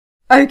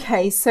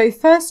Okay, so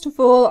first of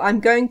all,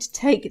 I'm going to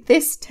take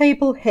this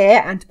table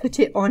here and put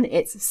it on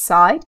its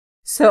side.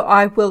 So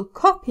I will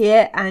copy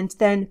it and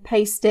then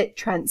paste it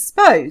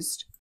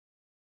transposed.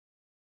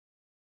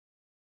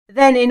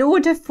 Then in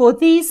order for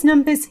these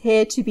numbers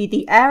here to be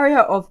the area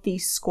of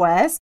these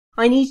squares,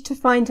 I need to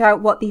find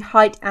out what the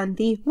height and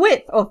the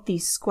width of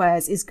these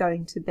squares is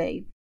going to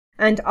be.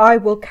 And I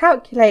will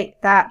calculate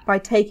that by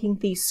taking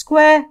the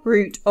square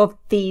root of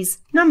these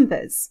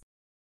numbers.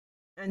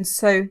 And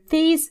so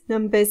these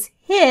numbers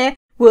here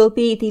will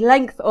be the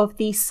length of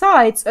the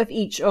sides of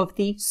each of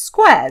the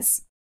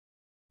squares.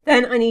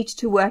 Then I need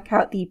to work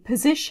out the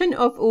position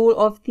of all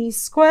of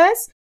these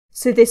squares.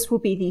 So this will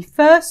be the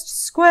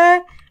first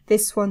square,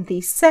 this one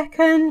the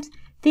second,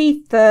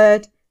 the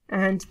third,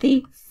 and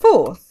the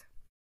fourth.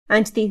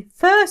 And the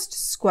first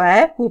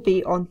square will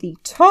be on the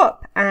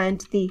top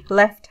and the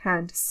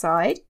left-hand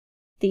side.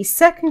 The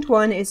second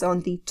one is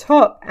on the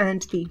top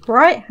and the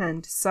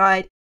right-hand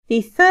side.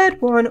 The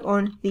third one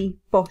on the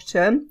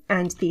bottom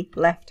and the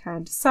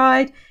left-hand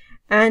side,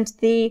 and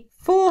the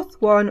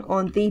fourth one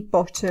on the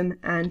bottom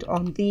and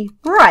on the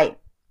right.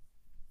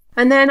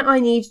 And then I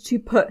need to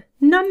put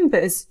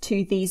numbers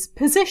to these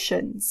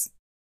positions.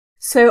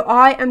 So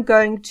I am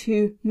going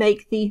to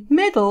make the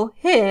middle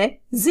here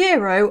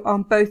 0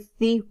 on both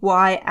the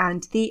y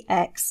and the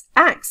x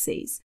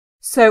axes.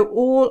 So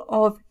all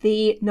of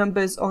the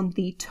numbers on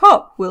the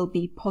top will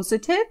be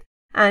positive,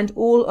 and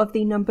all of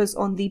the numbers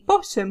on the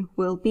bottom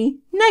will be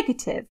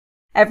negative.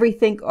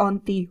 Everything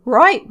on the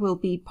right will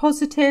be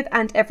positive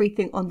and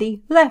everything on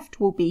the left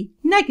will be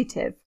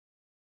negative.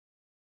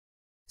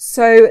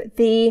 So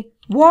the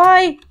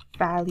y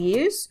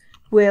values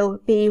will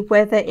be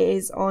whether it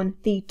is on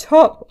the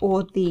top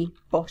or the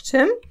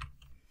bottom,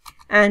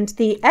 and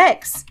the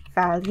x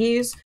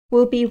values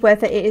will be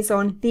whether it is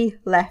on the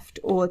left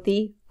or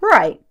the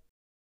right.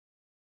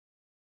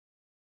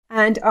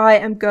 And I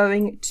am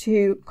going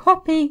to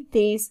copy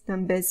these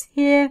numbers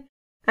here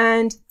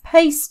and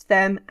paste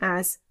them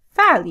as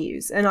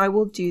values, and I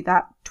will do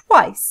that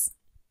twice.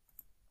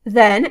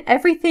 Then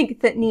everything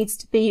that needs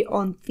to be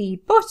on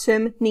the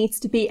bottom needs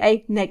to be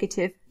a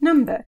negative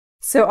number.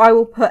 So I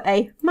will put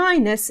a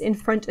minus in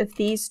front of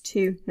these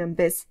two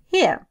numbers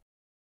here.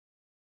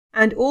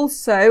 And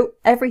also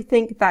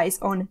everything that is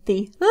on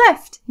the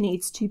left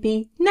needs to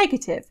be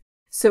negative.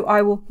 So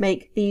I will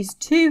make these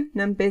two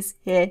numbers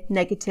here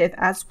negative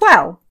as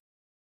well.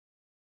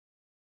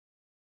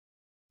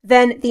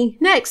 Then the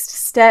next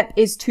step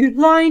is to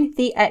line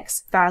the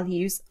x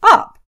values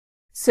up.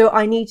 So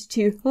I need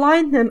to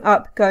line them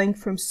up going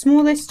from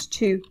smallest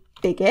to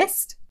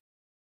biggest.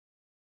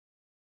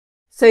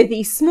 So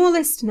the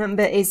smallest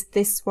number is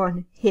this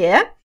one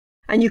here.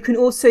 And you can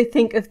also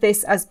think of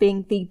this as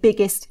being the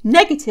biggest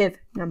negative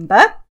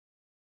number.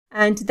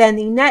 And then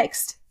the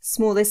next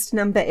smallest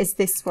number is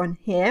this one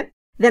here.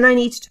 Then I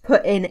need to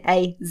put in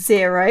a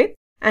 0,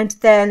 and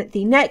then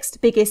the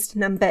next biggest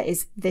number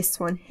is this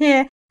one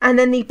here, and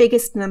then the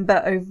biggest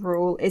number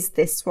overall is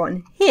this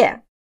one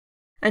here.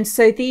 And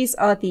so these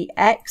are the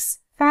x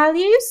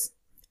values,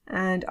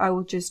 and I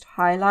will just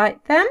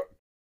highlight them.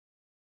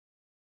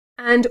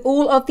 And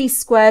all of these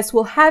squares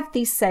will have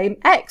the same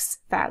x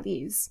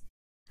values,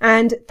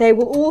 and they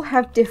will all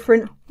have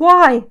different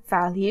y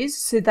values,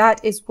 so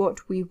that is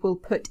what we will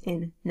put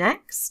in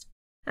next.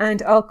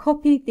 And I'll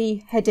copy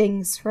the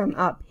headings from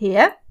up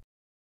here.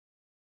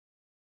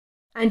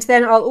 And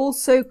then I'll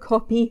also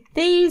copy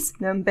these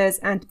numbers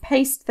and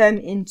paste them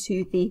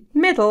into the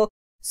middle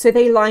so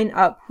they line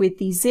up with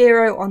the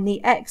 0 on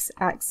the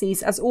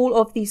x-axis, as all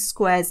of these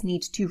squares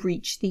need to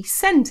reach the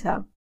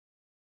centre.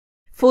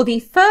 For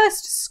the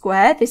first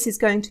square, this is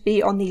going to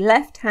be on the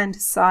left-hand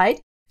side,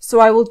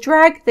 so I will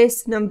drag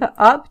this number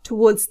up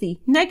towards the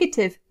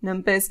negative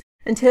numbers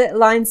until it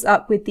lines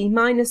up with the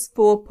minus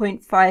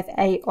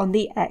 4.58 on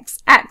the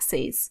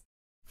x-axis.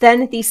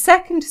 Then the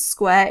second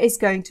square is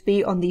going to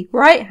be on the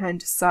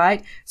right-hand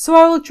side, so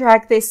I will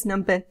drag this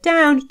number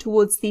down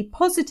towards the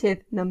positive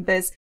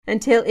numbers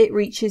until it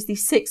reaches the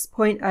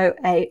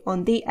 6.08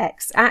 on the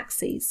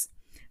x-axis.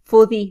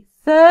 For the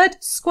third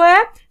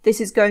square,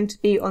 this is going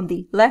to be on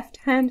the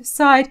left-hand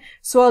side,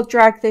 so I'll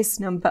drag this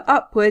number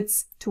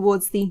upwards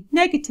towards the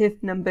negative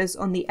numbers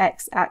on the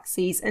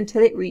x-axis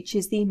until it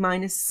reaches the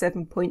minus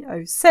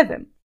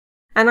 7.07.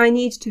 And I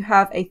need to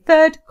have a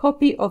third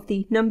copy of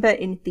the number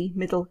in the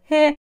middle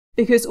here,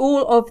 because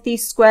all of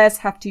these squares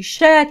have to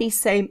share the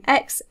same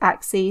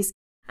x-axis,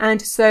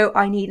 and so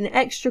I need an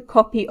extra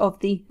copy of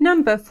the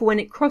number for when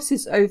it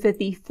crosses over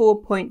the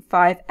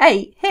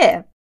 4.58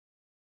 here.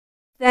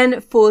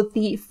 Then for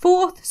the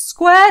fourth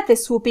square,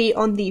 this will be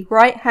on the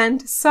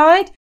right-hand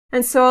side,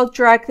 and so I'll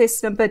drag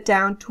this number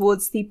down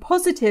towards the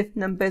positive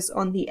numbers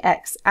on the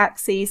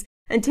x-axis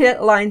until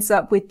it lines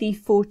up with the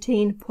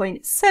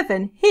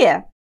 14.7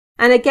 here.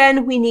 And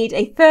again, we need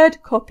a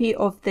third copy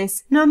of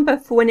this number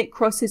for when it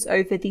crosses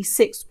over the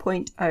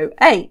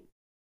 6.08.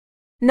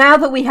 Now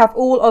that we have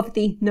all of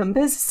the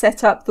numbers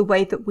set up the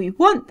way that we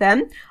want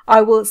them,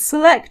 I will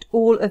select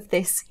all of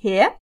this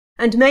here,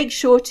 And make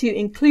sure to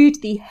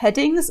include the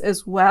headings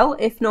as well.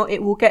 If not,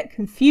 it will get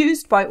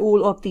confused by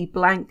all of the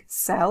blank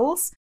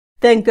cells.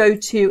 Then go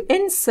to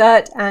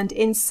Insert and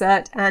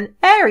insert an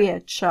area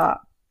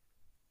chart.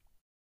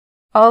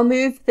 I'll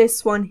move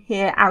this one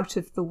here out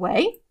of the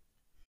way.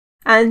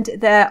 And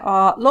there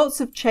are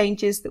lots of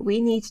changes that we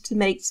need to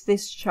make to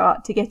this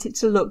chart to get it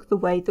to look the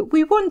way that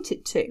we want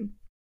it to.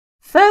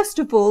 First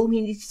of all,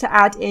 we need to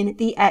add in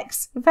the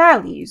X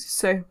values.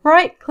 So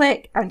right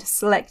click and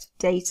select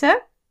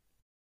Data.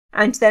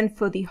 And then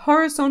for the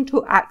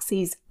horizontal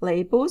axes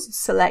labels,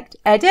 select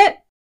Edit.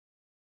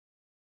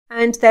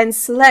 And then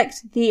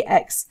select the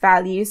X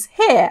values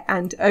here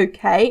and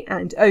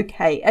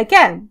OK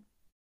again.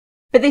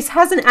 But this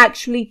hasn't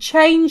actually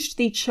changed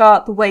the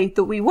chart the way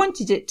that we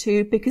wanted it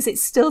to because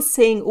it's still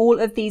seeing all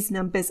of these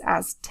numbers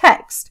as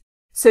text.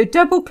 So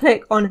double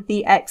click on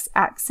the X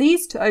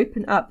axis to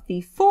open up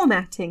the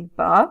formatting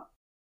bar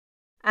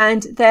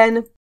and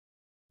then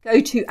go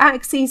to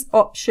Axes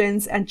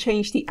Options and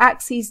change the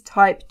axis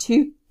type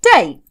to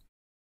Date,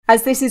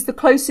 as this is the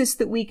closest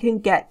that we can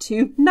get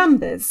to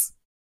numbers.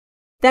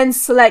 Then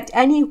select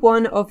any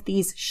one of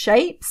these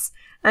shapes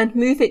and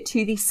move it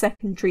to the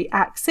secondary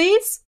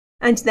axes,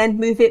 and then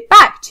move it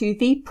back to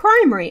the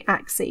primary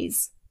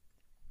axes.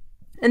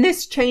 And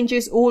this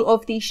changes all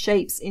of these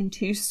shapes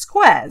into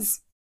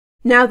squares.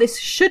 Now this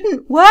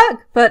shouldn't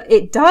work, but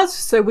it does,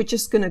 so we're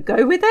just going to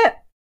go with it.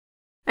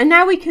 And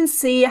now we can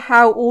see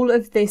how all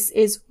of this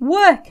is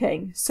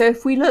working. So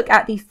if we look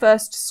at the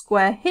first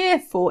square here,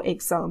 for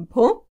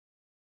example,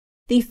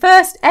 the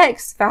first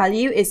X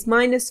value is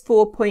minus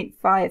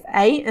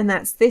 4.58, and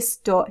that's this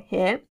dot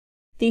here.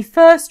 The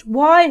first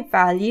Y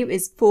value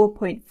is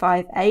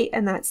 4.58,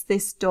 and that's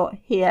this dot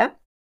here.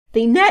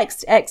 The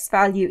next X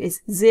value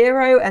is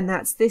 0, and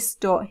that's this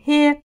dot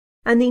here.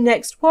 And the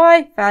next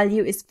Y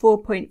value is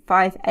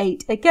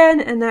 4.58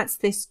 again, and that's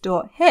this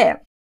dot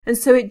here. And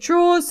so it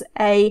draws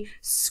a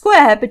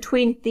square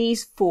between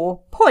these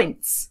 4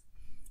 points.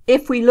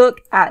 If we look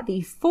at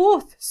the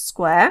fourth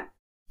square,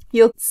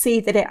 you'll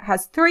see that it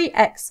has 3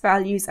 X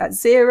values at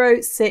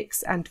 0,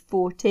 6, and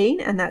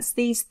 14, and that's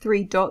these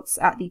 3 dots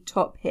at the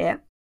top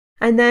here.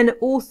 And then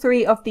all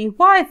 3 of the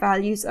Y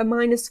values are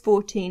minus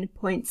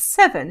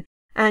 14.7,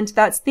 and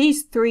that's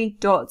these 3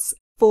 dots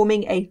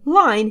forming a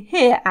line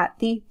here at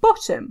the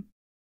bottom.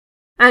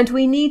 And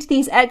we need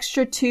these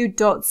extra 2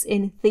 dots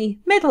in the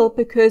middle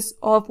because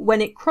of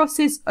when it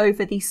crosses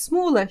over the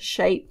smaller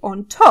shape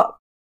on top.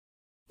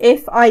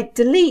 If I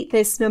delete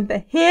this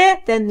number here,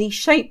 then the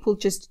shape will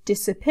just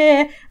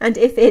disappear, and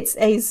if it's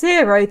a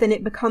 0, then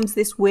it becomes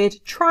this weird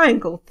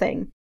triangle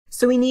thing.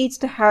 So we need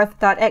to have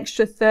that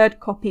extra third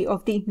copy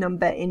of the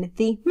number in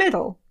the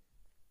middle.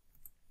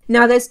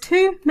 Now there's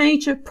 2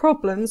 major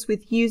problems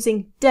with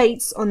using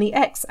dates on the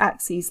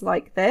x-axis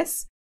like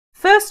this.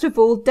 First of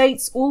all,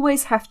 dates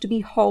always have to be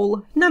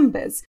whole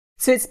numbers.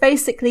 So it's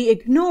basically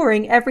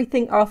ignoring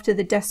everything after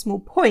the decimal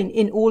point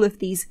in all of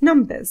these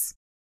numbers.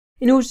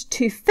 In order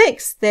to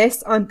fix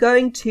this, I'm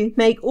going to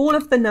make all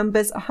of the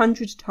numbers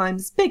 100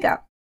 times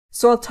bigger.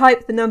 So I'll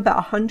type the number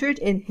 100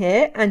 in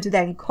here and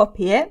then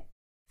copy it.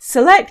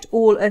 Select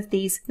all of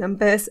these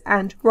numbers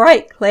and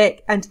right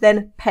click and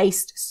then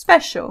paste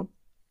special.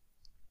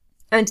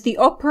 And the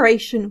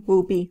operation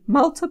will be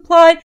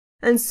multiply,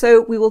 and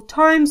so we will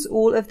times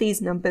all of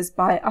these numbers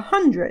by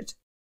 100.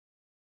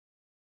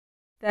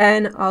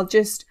 Then I'll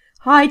just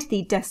hide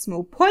the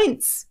decimal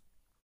points,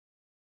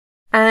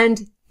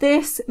 and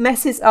this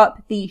messes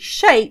up the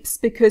shapes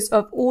because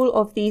of all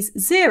of these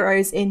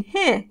zeros in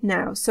here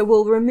now. So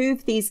we'll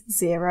remove these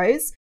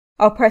zeros.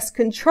 I'll press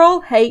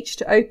Ctrl H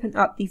to open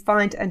up the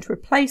Find and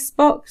Replace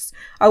box.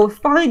 I will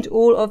find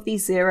all of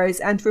these zeros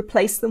and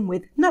replace them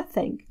with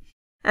nothing.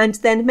 And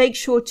then make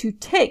sure to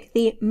tick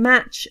the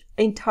Match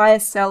Entire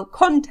Cell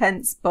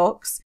Contents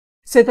box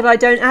so that I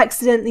don't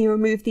accidentally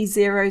remove these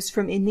zeros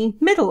from in the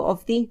middle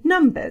of the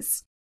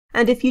numbers.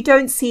 And if you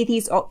don't see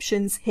these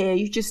options here,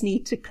 you just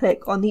need to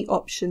click on the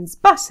Options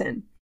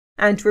button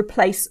and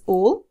replace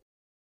all.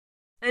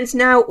 And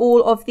now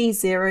all of these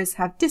zeros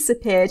have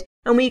disappeared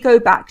and we go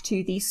back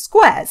to the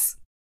squares.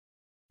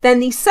 Then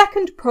the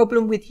second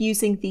problem with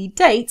using the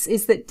dates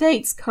is that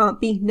dates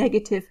can't be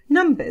negative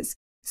numbers.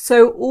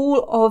 So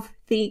all of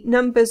the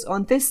numbers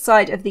on this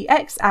side of the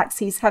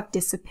x-axis have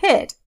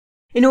disappeared.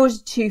 In order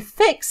to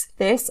fix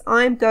this,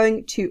 I'm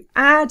going to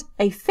add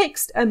a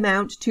fixed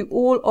amount to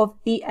all of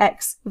the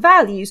x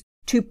values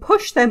to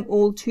push them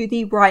all to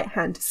the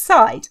right-hand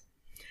side.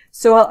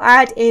 So I'll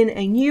add in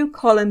a new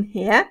column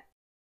here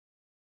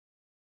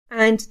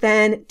and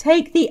then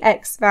take the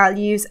x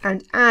values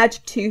and add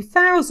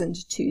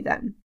 2000 to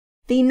them.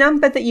 The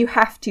number that you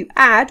have to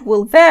add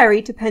will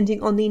vary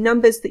depending on the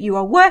numbers that you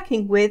are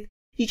working with.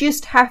 You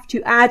just have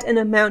to add an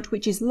amount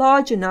which is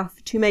large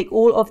enough to make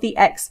all of the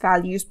x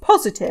values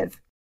positive.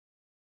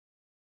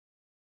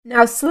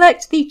 Now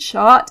select the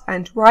chart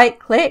and right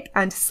click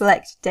and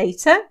select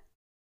Data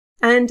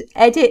and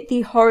edit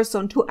the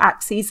horizontal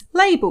axes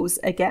labels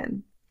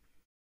again.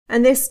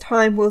 And this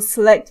time we'll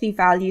select the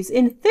values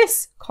in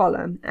this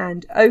column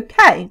and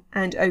OK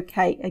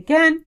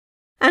again.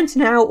 and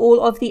now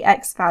all of the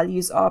x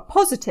values are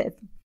positive.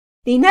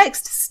 The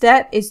next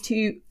step is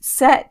to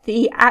set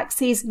the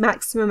axes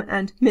maximum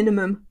and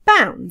minimum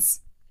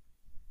bounds.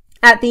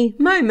 At the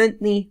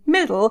moment, the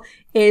middle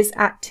is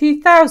at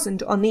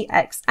 2000 on the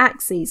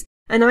x-axis,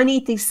 and I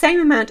need the same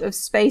amount of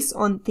space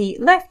on the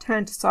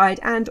left-hand side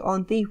and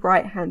on the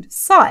right-hand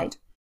side.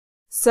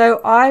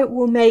 So I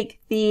will make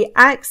the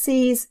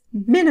axes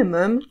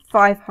minimum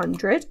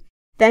 500,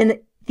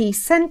 then the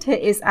center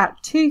is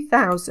at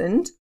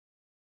 2000,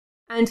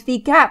 and the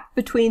gap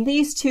between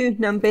these two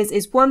numbers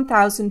is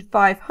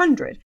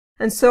 1500.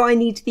 And so I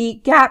need the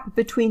gap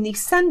between the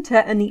center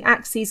and the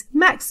axes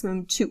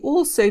maximum to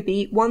also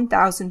be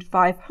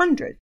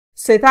 1500.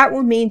 So that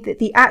will mean that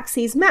the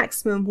axes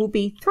maximum will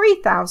be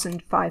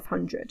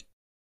 3500.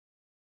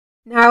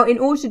 Now, in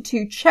order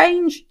to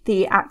change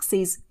the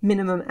axes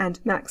minimum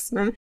and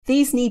maximum,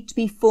 these need to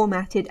be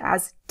formatted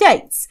as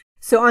dates.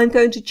 So I'm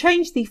going to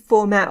change the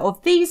format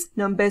of these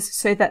numbers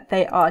so that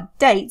they are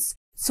dates,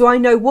 so I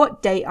know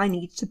what date I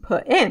need to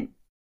put in.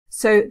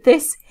 So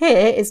this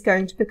here is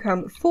going to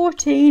become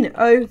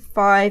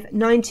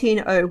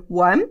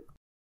 14/05/1901,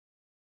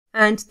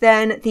 and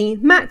then the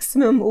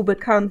maximum will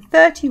become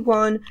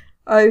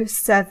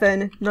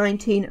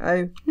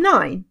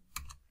 31/07/1909.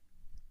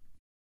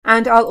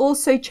 And I'll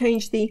also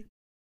change the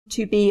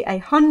to be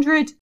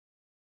 100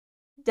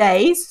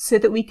 days so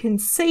that we can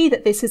see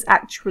that this has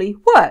actually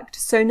worked.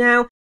 So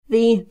now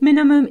the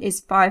minimum is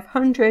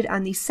 500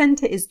 and the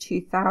center is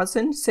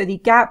 2000. So the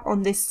gap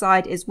on this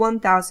side is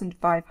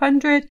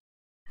 1500.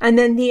 And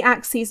then the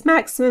axis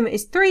maximum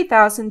is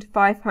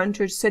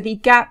 3500. So the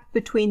gap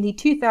between the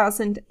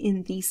 2000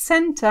 in the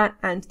center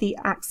and the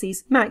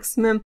axis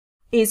maximum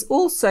is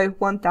also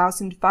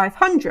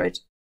 1500.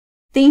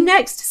 The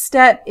next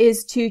step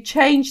is to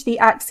change the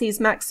axes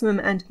maximum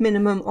and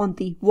minimum on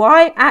the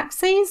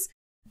y-axis,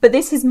 but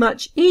this is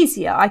much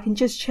easier. I can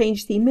just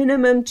change the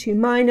minimum to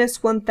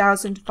minus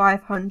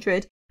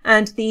 1500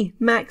 and the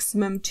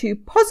maximum to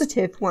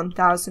positive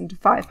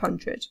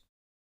 1500.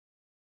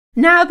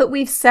 Now that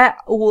we've set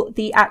all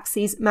the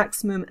axes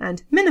maximum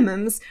and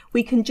minimums,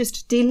 we can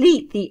just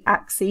delete the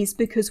axes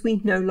because we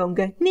no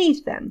longer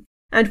need them.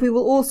 And we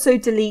will also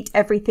delete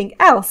everything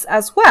else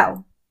as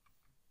well.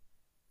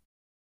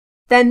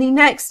 Then the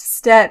next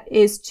step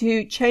is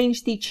to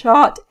change the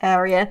chart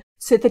area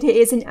so that it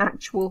is an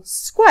actual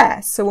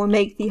square. So we'll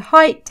make the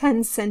height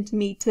 10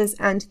 centimeters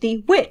and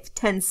the width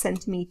 10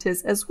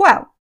 centimeters as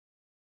well.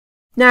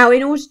 Now,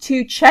 in order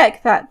to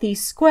check that the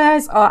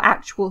squares are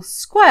actual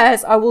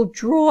squares, I will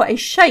draw a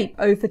shape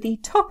over the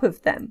top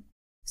of them.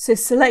 So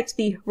select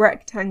the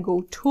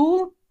rectangle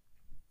tool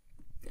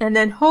and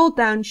then hold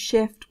down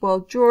Shift while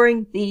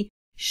drawing the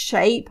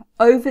shape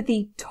over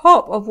the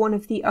top of one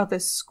of the other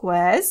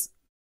squares.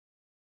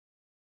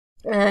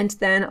 And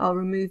then I'll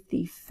remove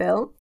the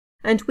fill.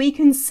 And we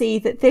can see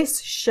that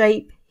this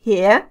shape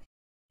here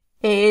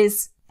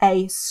is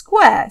a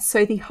square.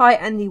 So the height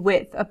and the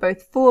width are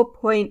both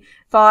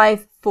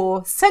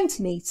 4.54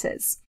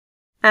 centimeters.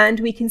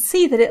 And we can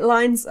see that it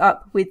lines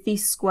up with the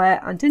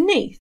square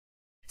underneath.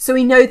 So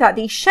we know that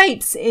the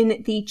shapes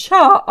in the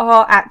chart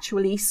are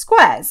actually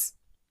squares.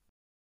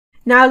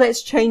 Now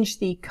let's change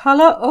the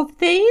color of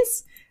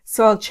these.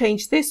 So I'll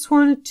change this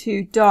one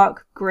to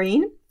dark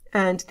green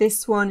and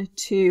this one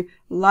to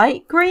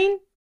light green,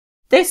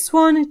 this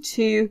one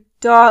to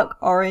dark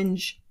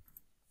orange,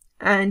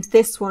 and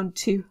this one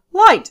to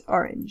light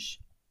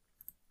orange.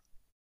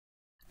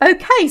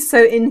 Okay,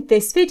 so in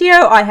this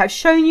video I have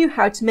shown you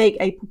how to make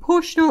a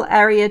proportional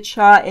area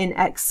chart in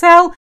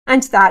Excel,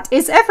 and that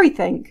is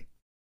everything.